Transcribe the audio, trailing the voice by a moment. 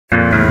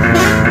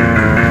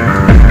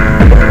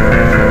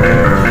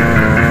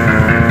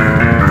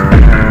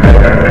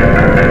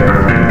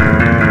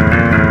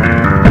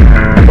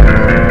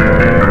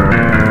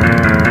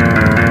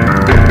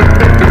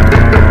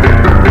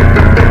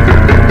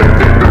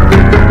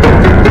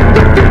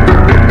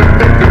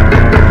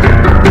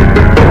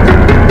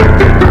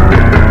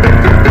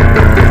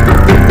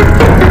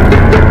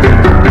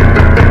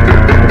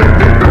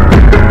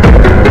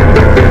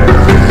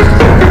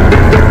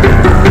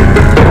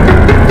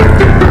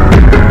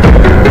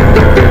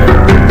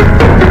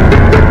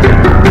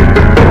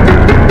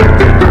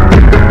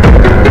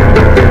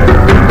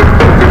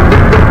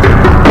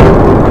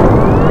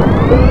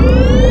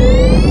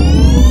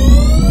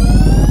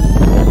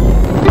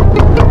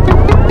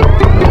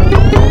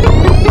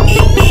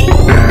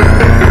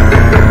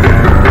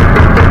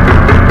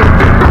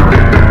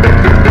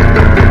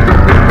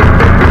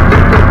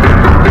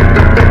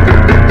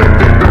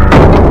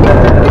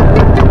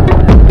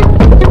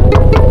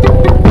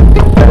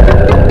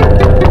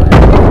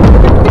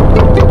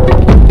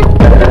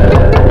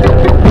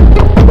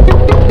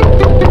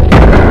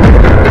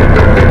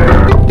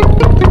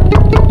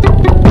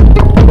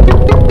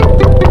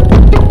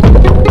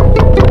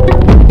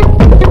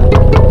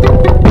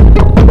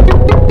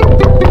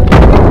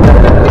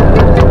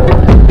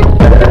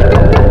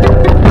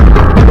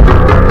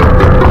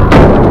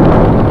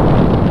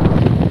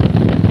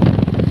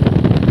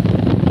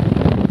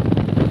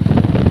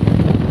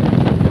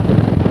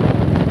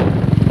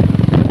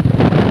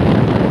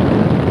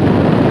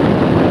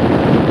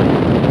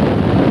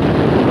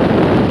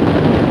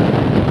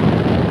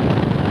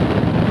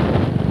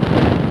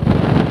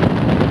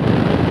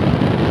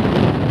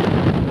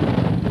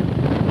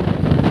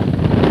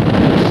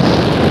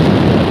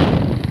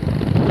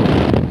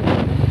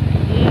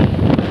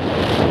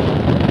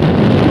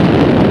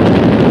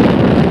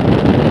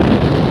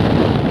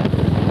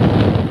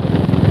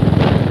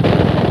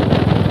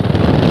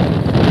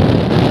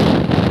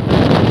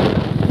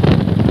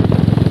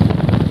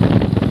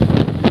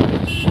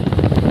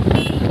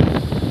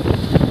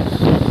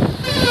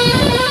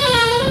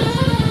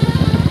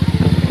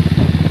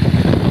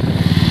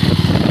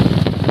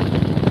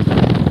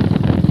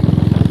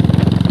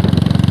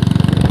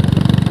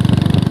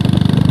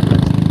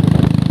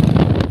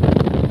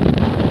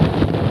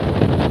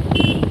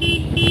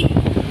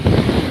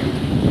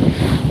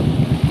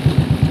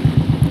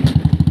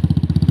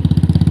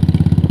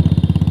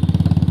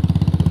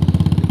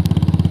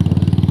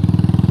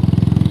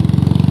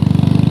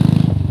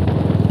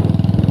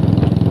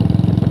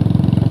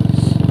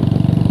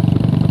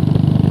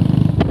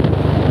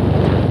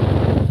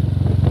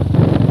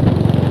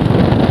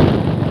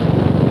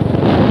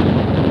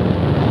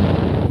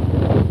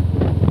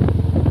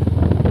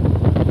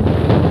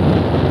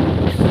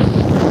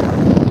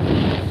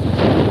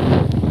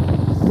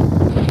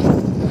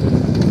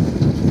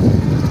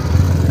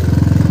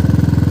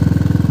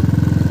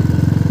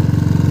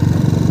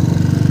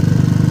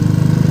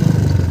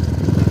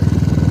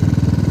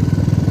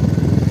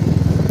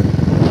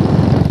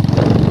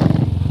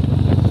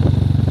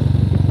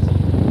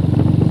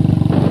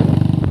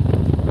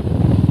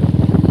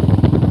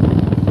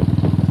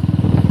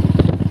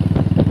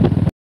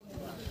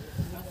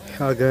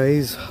Yeah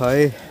guys,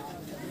 hi.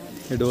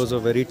 It was a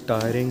very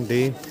tiring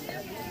day.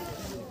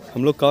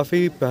 हम लोग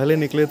काफ़ी पहले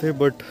निकले थे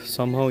but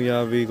somehow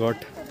yeah we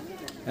got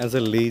as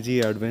a lazy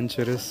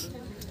adventurous.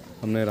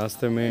 हमने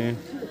रास्ते में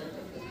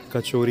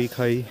कचौरी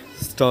खाई,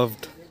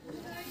 stuffed,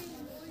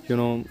 you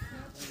know,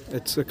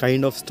 it's a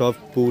kind of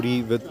stuffed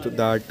puri with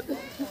that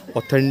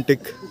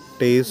authentic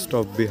taste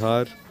of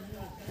Bihar.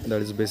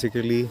 That is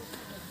basically,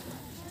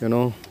 you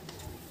know,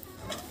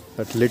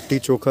 that litti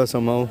chokha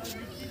somehow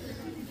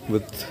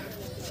with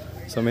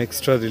some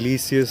extra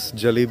delicious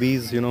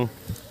jalebis, you know.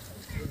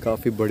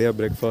 काफ़ी बढ़िया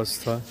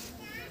breakfast था.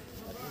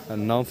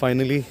 And now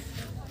finally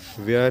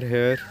we are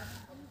here.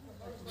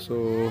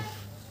 So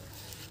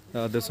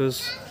this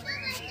is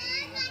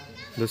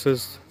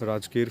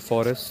Rajgir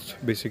forest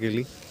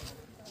basically,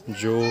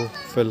 जो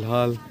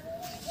फ़िलहाल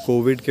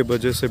Covid के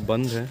वजह से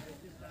बंद है.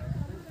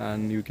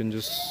 And you can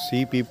just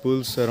see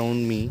people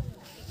around me.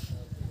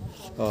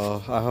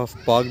 I have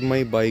parked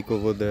my bike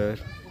over there.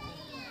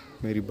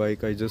 मेरी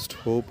बाइक आई जस्ट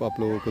होप आप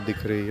लोगों को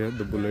दिख रही है,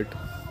 द बुलेट.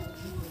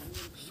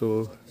 सो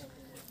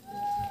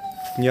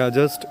या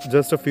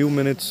just a few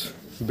minutes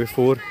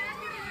before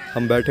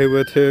हम बैठे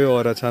हुए थे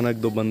और अचानक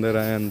दो बंदर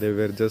आए and they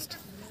were just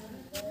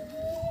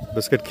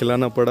biscuit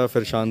खिलाना पड़ा,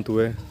 फिर शांत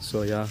हुए.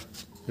 सो या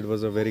it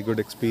was a very good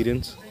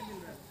experience.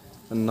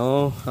 And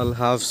now I will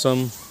have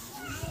some,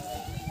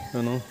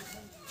 you know,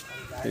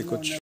 ये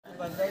कुछ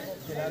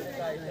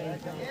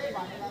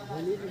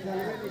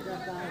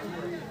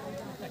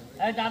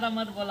ज़्यादा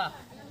मत बोला.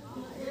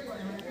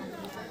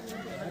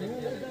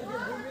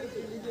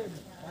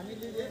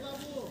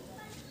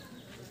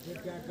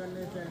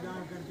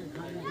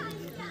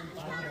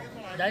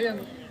 जाइए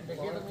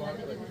देखिए तो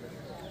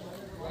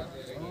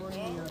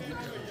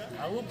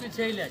वो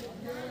पीछे ही ले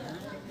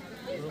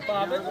रुपा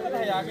आवे तो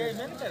भाई आगे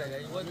नहीं करेगा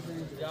वो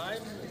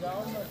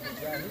जाओ.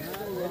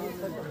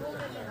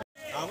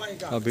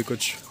 अभी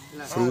कुछ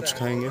फ्रूट्स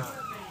खाएंगे.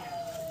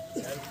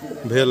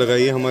 भैया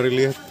लगाइए हमारे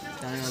लिए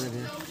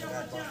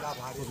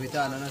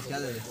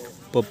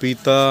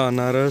पपीता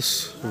अनारस,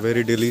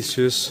 वेरी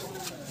डिलीशियस.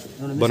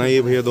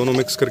 बनाइए भैया, दोनों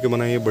मिक्स करके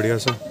बनाइए बढ़िया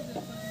सा.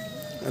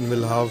 And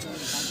will have,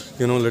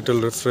 you know,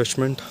 little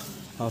refreshment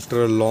after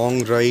a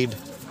long ride.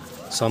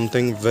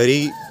 Something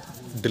very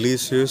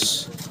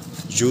delicious,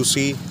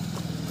 juicy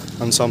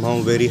and somehow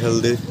very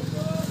healthy.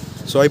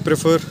 So I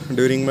prefer,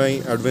 during my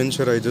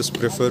adventure I just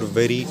prefer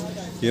very,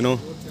 you know,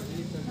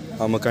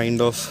 I'm a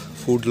kind of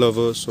food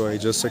lover, so I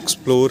just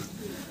explore,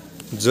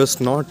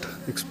 just not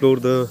explore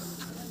the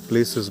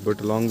places,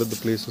 but along with the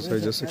places I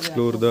just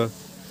explore the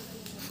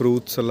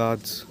fruit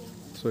salads.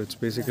 So it's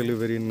basically a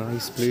very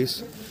nice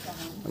place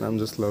and I'm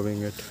just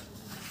loving it.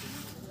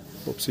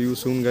 Hope see you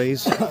soon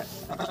guys.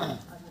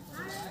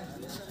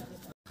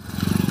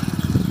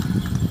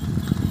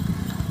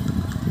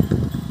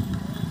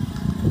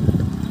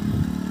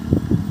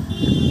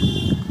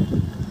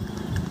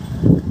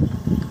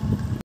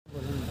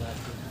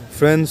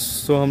 Friends,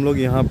 तो हम लोग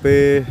यहाँ पे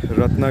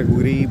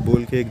रत्नागिरी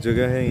बोल के एक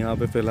जगह है, यहाँ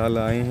पे फ़िलहाल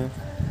आए हैं.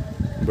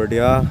 बट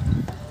या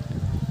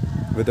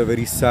with a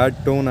very sad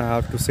tone I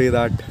have to say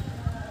that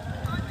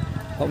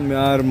हम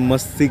यार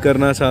मस्ती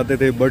करना चाहते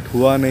थे बट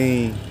हुआ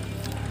नहीं.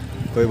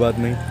 कोई बात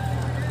नहीं.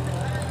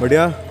 बट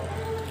या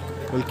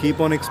will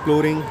keep on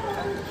exploring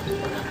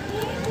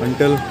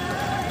until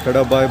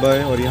tata bye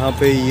bye. और यहाँ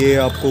पे ये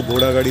आपको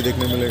घोड़ा गाड़ी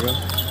देखने मिलेगा.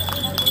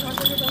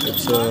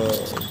 It's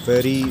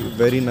very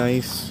very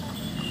nice,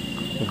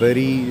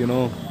 very, you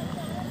know,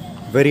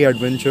 very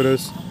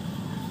adventurous.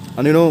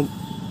 And you know,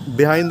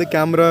 behind the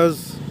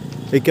cameras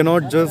I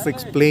cannot just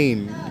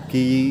explain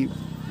कि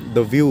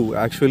the view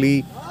actually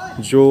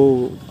जो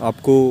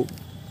आपको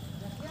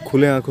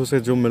खुले आँखों से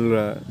जो मिल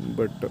रहा है,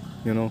 but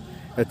you know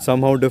it's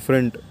somehow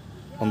different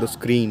on the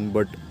screen.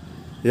 But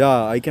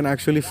yeah, I can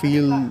actually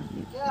feel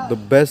the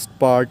best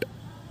part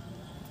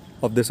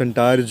of this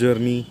entire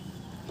journey,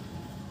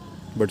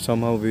 but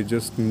somehow we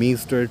just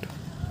missed it.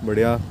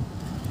 But yeah,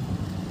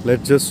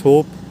 let's just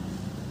hope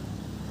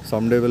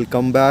someday we'll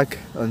come back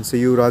and see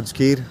you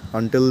Rajgir.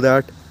 Until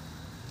that,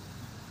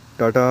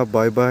 tata,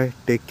 bye bye,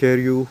 take care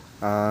you.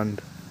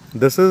 And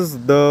this is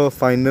the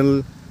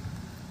final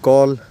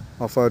call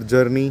of our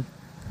journey.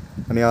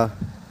 And yeah,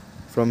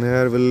 from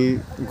here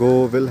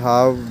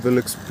we'll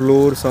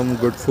explore some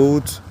good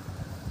foods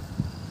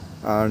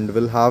and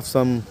we'll have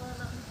some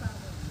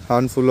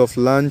handful of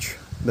lunch,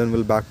 then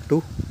we'll back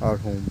to our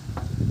home.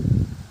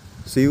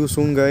 See you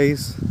soon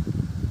guys.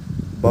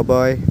 Bye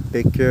bye,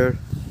 take care.